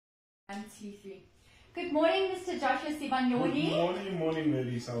1, 2, 3. Good morning, Mr. Joshua Sivanoni. Good morning,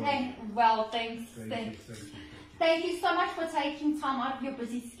 ladies. How are you? Well, thanks. Thank you. Thank you so much for taking time out of your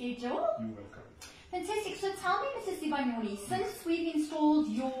busy schedule. You're welcome. Fantastic. So tell me, Mr. Sivanoni, since we've installed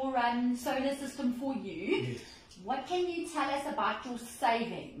your solar system for you, Yes. what can you tell us about your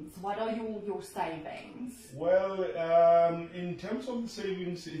savings? What are your savings? Well, in terms of the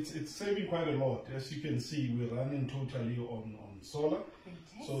savings, it's saving quite a lot. As you can see, we're running totally on solar.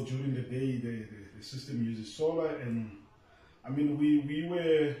 Fantastic. So during the day, the system uses solar, and I mean,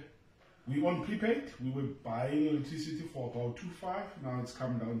 we on prepaid. We were buying electricity for about 2.5. Now it's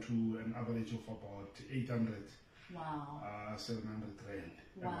come down to an average of about 800. Wow. 700 rand.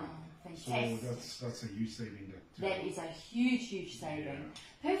 Wow, So fantastic. that's a huge saving. That is a huge saving.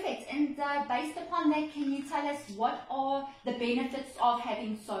 Yeah. Perfect. And based upon that, can you tell us what are the benefits of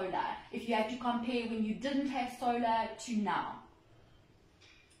having solar? If you have to compare when you didn't have solar to now.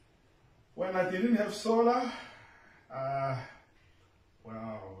 When I didn't have solar,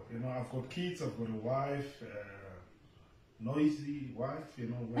 well, you know, I've got kids, I've got a wife, noisy wife, you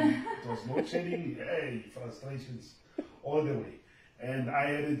know, when it was load shedding, hey, frustrations all the way. And I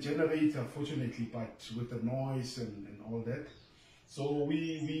had a generator, fortunately, but with the noise and all that. So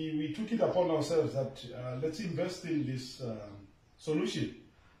we took it upon ourselves that let's invest in this solution.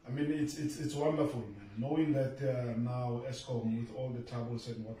 I mean, it's wonderful, man. Knowing that now Eskom, with all the troubles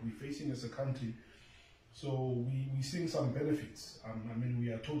and what we're facing as a country, so we're seeing some benefits. I mean, we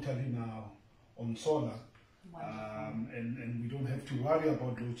are totally now on solar. And we don't have to worry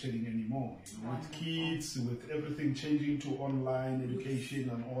about load shedding anymore. You know, with kids, with everything changing to online education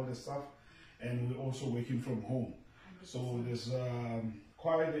and all the stuff, and we're also working from home. 100%. So there's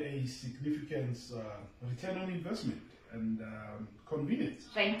quite a significant return on investment and convenience.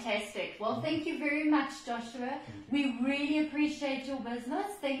 Fantastic. Well, thank you very much, Joshua. We really appreciate your business.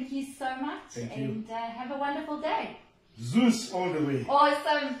 Thank you so much. Thank you. And have a wonderful day. Zeus all the way.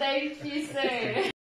 Awesome. Thank you, sir.